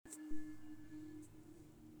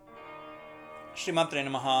Sri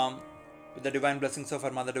namaha. With the divine blessings of our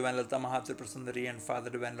Mother Divine Lalita Mahatri Prasundari and Father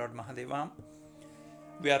Divine Lord Mahadeva,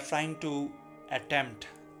 we are trying to attempt,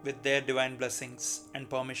 with their divine blessings and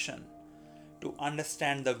permission, to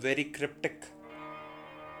understand the very cryptic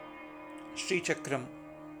Sri Chakram.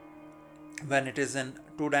 When it is in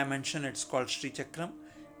 2 dimension, it's called Sri Chakram.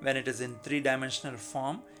 When it is in 3-dimensional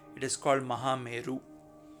form, it is called Mahameru.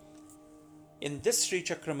 In this Sri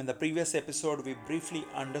Chakram, in the previous episode, we briefly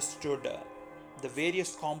understood the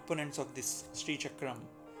various components of this Sri Chakram.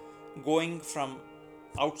 Going from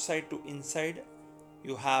outside to inside,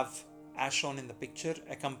 you have, as shown in the picture,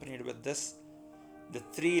 accompanied with this, the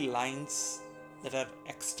 3 lines that are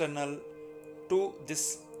external to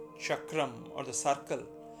this chakram or the circle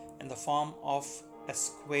in the form of a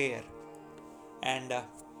square. And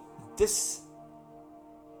this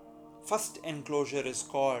first enclosure is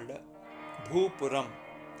called Bhupuram.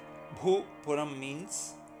 Bhupuram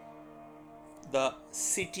means the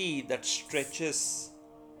city that stretches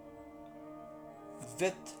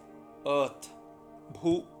with earth.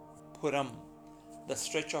 Bhupuram, the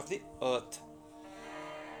stretch of the earth.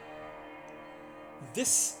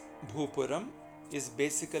 This Bhupuram is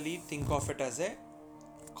basically, think of it as a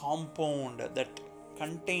compound that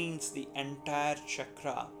contains the entire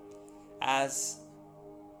chakra, as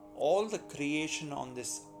all the creation on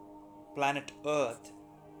this planet Earth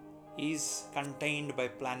is contained by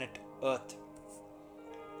planet Earth.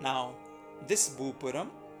 Now, this Bhupuram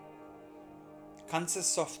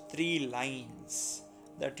consists of 3 lines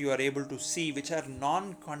that you are able to see, which are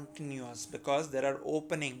non-continuous because there are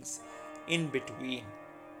openings in between.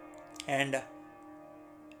 And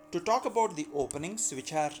to talk about the openings,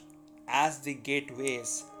 which are as the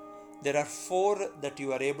gateways, there are 4 that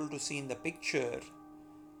you are able to see in the picture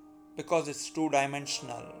because it's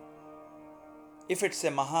 2-dimensional. If it's a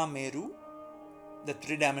Mahameru, the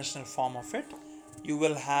 3-dimensional form of it, you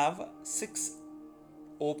will have 6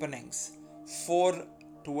 openings, 4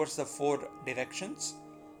 towards the 4 directions: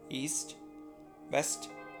 east, west,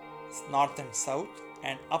 north and south,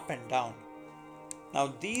 and up and down.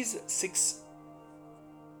 Now these 6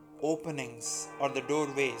 openings or the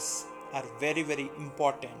doorways are very, very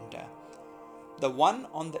important. The one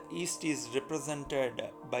on the east is represented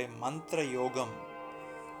by Mantra Yogam,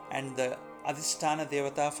 and the Adhisthana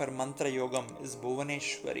Devata for Mantra Yogam is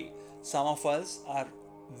Bhuvaneshwari. Some of us are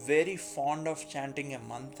very fond of chanting a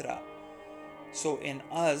mantra. So in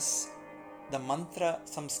us, the mantra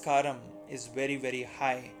samskaram is very, very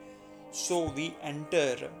high. So we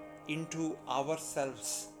enter into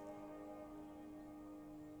ourselves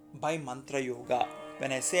by mantra yoga.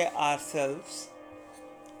 When I say ourselves,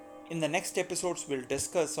 in the next episodes we'll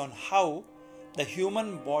discuss on how the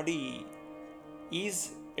human body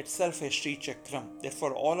is itself a Sri Chakram.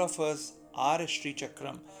 Therefore, all of us are a Sri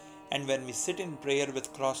Chakram. And when we sit in prayer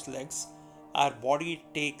with crossed legs, our body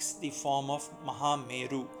takes the form of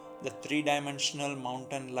Mahameru, the 3-dimensional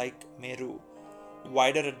mountain-like Meru.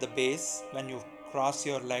 Wider at the base when you cross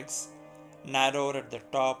your legs, narrower at the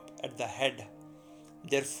top at the head.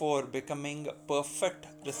 Therefore, becoming a perfect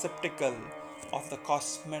receptacle of the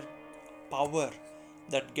cosmic power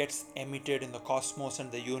that gets emitted in the cosmos and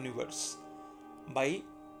the universe by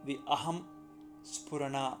the Aham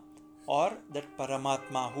Spurana, or that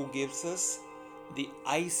Paramatma who gives us the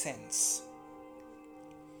I sense.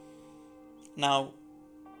 Now,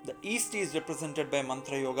 the east is represented by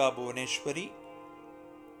Mantra Yoga Bhuvaneshwari,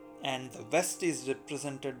 and the west is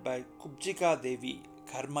represented by Kubjika Devi,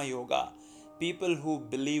 Karma Yoga, people who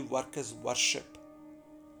believe work is worship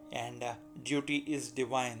and duty is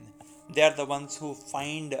divine. They are the ones who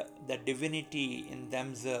find the divinity in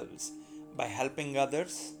themselves by helping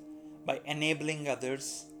others, by enabling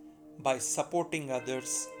others, by supporting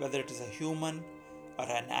others, whether it is a human or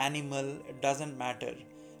an animal, it doesn't matter.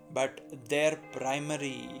 But their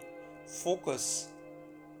primary focus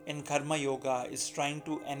in Karma Yoga is trying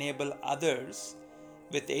to enable others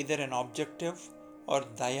with either an objective or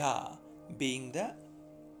Daya being the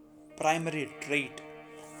primary trait.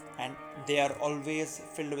 And they are always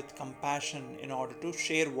filled with compassion in order to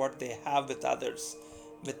share what they have with others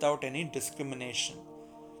without any discrimination.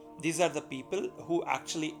 These are the people who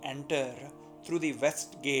actually enter through the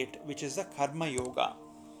west gate, which is the Karma Yoga.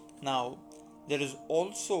 Now, there is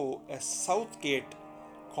also a south gate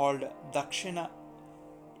called Dakshina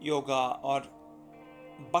Yoga or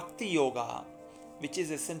Bhakti Yoga, which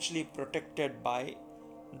is essentially protected by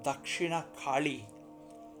Dakshina Kali.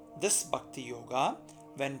 This Bhakti Yoga,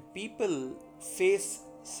 when people face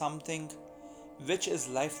something which is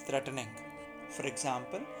life-threatening, for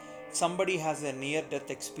example, somebody has a near-death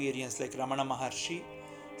experience like Ramana Maharshi,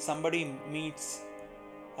 somebody meets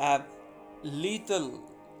a lethal,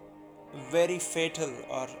 very fatal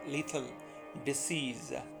or lethal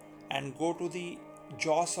disease and go to the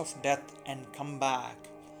jaws of death and come back.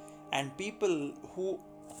 And people who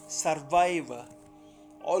survive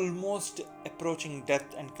almost approaching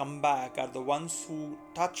death and come back are the ones who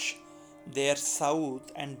touch their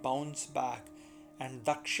south and bounce back. And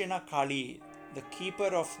Dakshina Kali, the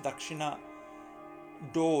keeper of Dakshina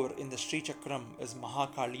door in the Sri Chakram, is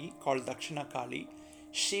Mahakali, called Dakshina Kali.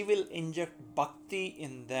 She will inject bhakti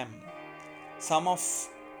in them. Some of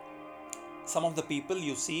the people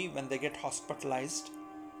you see when they get hospitalized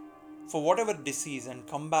for whatever disease and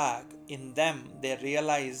come back, in them they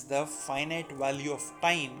realize the finite value of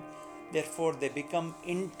time. Therefore, they become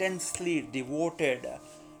intensely devoted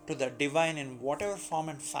to the divine in whatever form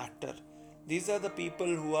and factor. These are the people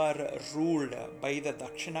who are ruled by the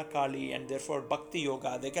Dakshina Kali, and therefore Bhakti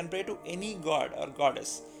Yoga. They can pray to any god or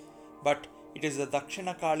goddess, but it is the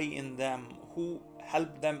Dakshina Kali in them who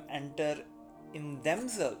help them enter in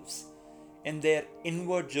themselves in their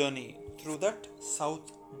inward journey through that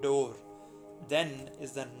south door. Then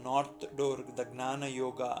is the north door, the Gnana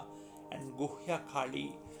Yoga and Guhya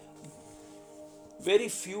Kali. Very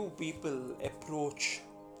few people approach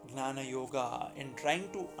Gnana Yoga in trying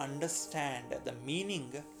to understand the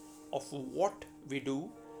meaning of what we do,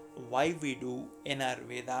 why we do in our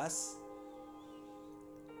Vedas,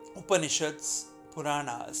 Upanishads,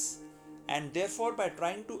 Puranas. And therefore, by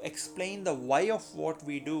trying to explain the why of what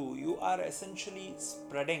we do, you are essentially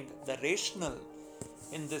spreading the rational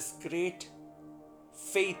in this great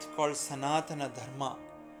faith called Sanatana Dharma.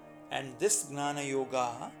 And this Gnana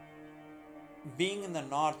Yoga, being in the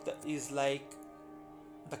north, is like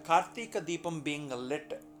the Kartika Deepam being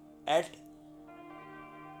lit at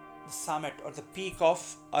the summit or the peak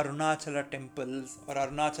of Arunachala temples or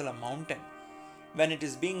Arunachala mountain. When it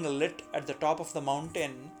is being lit at the top of the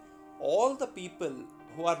mountain, all the people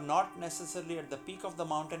who are not necessarily at the peak of the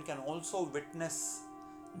mountain can also witness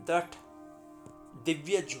that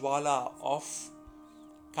Divya Jwala of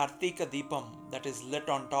Kartika Deepam that is lit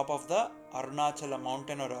on top of the Arunachala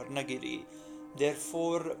mountain or Arunagiri.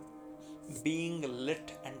 Therefore, being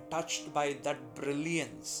lit and touched by that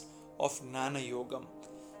brilliance of Gnana Yogam.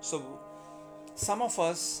 So, some of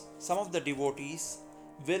the devotees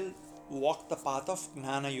will walk the path of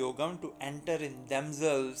Gnana Yogam to enter in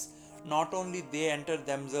themselves. Not only they enter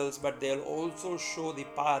themselves, but they'll also show the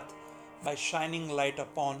path by shining light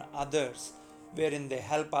upon others, wherein they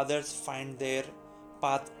help others find their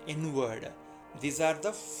path inward. These are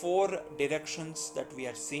the 4 directions that we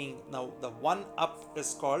are seeing. Now, the one up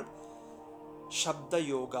is called Shabda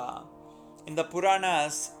Yoga. In the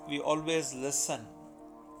Puranas, we always listen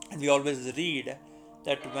and we always read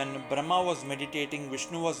that when Brahma was meditating,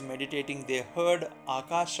 Vishnu was meditating, they heard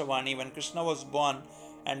Akashavani. When Krishna was born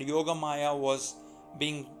and Yogamaya was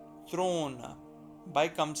being thrown by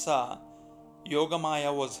Kamsa,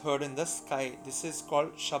 Yogamaya was heard in the sky. This is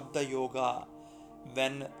called Shabda Yoga.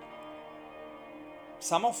 When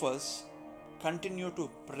some of us continue to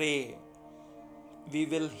pray, we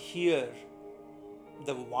will hear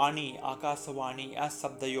the Vani, Akasavani as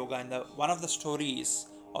Sabda Yoga. In one of the stories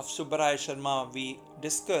of Subbaraya Sharma, we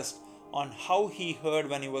discussed on how he heard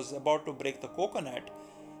when he was about to break the coconut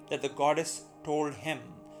that the goddess told him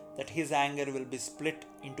that his anger will be split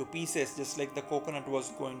into pieces just like the coconut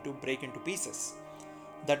was going to break into pieces.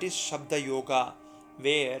 That is Shabda Yoga,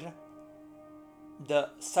 where the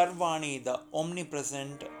Sarvani, the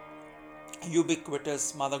omnipresent,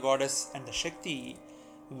 ubiquitous Mother Goddess and the Shakti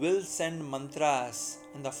will send mantras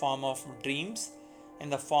in the form of dreams, in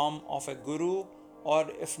the form of a guru, or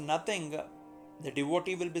if nothing, the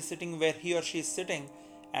devotee will be sitting where he or she is sitting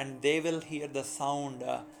and they will hear the sound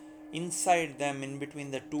inside them in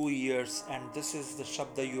between the 2 ears, and this is the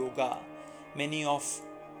Shabda Yoga. Many of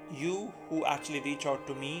you who actually reach out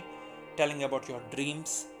to me telling about your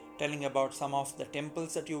dreams, telling about some of the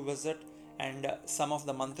temples that you visit and some of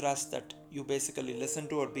the mantras that you basically listen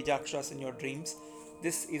to or bijakshas in your dreams.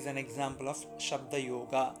 This is an example of Shabda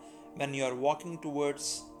Yoga. When you are walking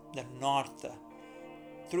towards the north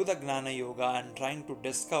through the Gnana Yoga and trying to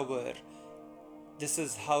discover, this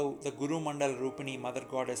is how the Guru Mandal Rupini Mother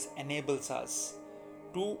Goddess enables us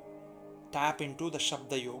to tap into the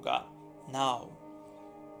Shabda Yoga. Now,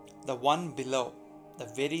 the one below, the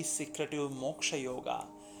very secretive Moksha Yoga,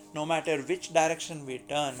 no matter which direction we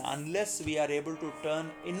turn, unless we are able to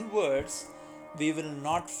turn inwards, we will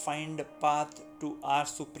not find a path to our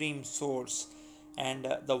Supreme Source. And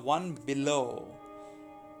the one below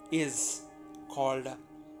is called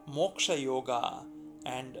Moksha Yoga,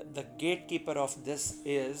 and the gatekeeper of this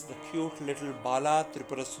is the cute little Bala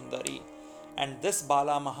Tripura Sundari. And this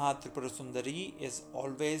Bala Maha Tripura Sundari is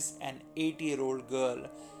always an 8-year-old girl,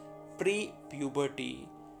 pre-puberty,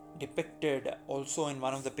 depicted also in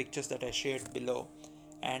one of the pictures that I shared below.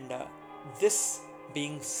 And this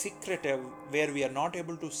being secretive, where we are not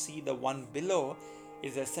able to see the one below,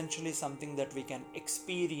 is essentially something that we can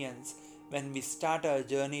experience when we start our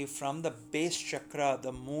journey from the base chakra,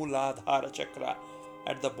 the Mooladhara chakra,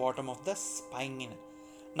 at the bottom of the spine.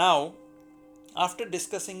 Now, after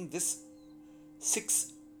discussing this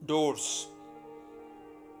 6 doors,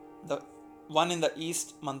 the one in the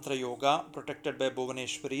east, Mantra Yoga, protected by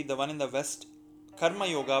Bhuvaneshwari, the one in the west, Karma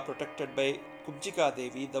Yoga, protected by Kubjika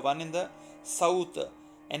Devi, the one in the south,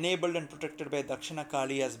 enabled and protected by Dakshina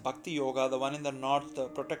Kali as Bhakti Yoga, the one in the north,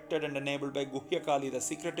 protected and enabled by Guhya Kali, the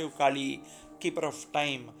secretive Kali, keeper of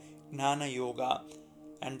time, Gnana Yoga,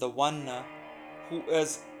 and the one who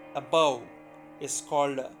is above is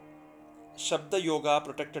called Shabda Yoga,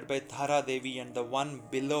 protected by Thara Devi, and the one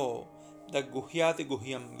below, the Guhyati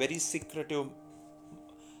Guhyam, very secretive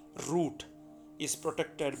root, is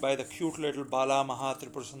protected by the cute little Bala Maha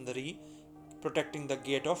Tripura Sundari, protecting the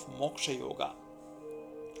gate of Moksha Yoga.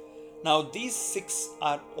 Now these 6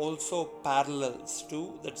 are also parallels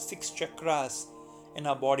to the 6 chakras in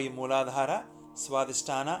our body: Mooladhara,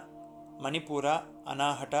 Swadhisthana, Manipura,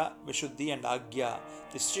 Anahata, Vishuddhi and Agya.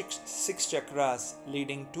 The 6 chakras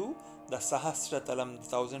leading to the Sahasratalam,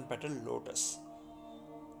 the 1000-petal lotus.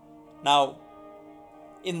 Now,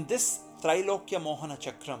 in this Trilokya Mohana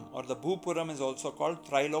Chakram, or the Bhupuram is also called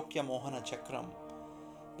Trilokya Mohana Chakram,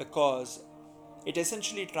 because it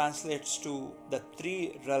essentially translates to the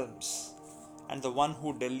 3 realms and the one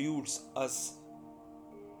who deludes us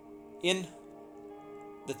in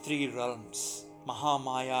the 3 realms,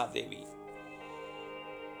 Mahamaya Devi.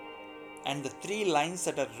 And the 3 lines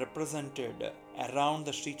that are represented around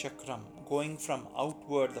the Sri Chakram, going from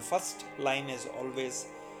outward, the first line is always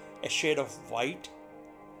a shade of white.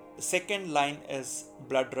 The second line is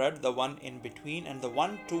blood red, the one in between, and the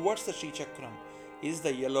one towards the Sri Chakram is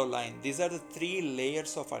the yellow line. These are the 3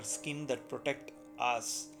 layers of our skin that protect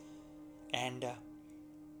us. And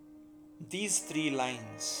these 3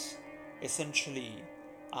 lines essentially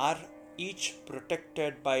are each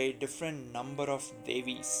protected by a different number of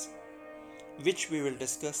Devis, which we will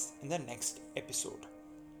discuss in the next episode.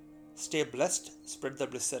 Stay blessed, spread the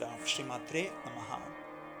bliss around. Shri Maathrey, namaha.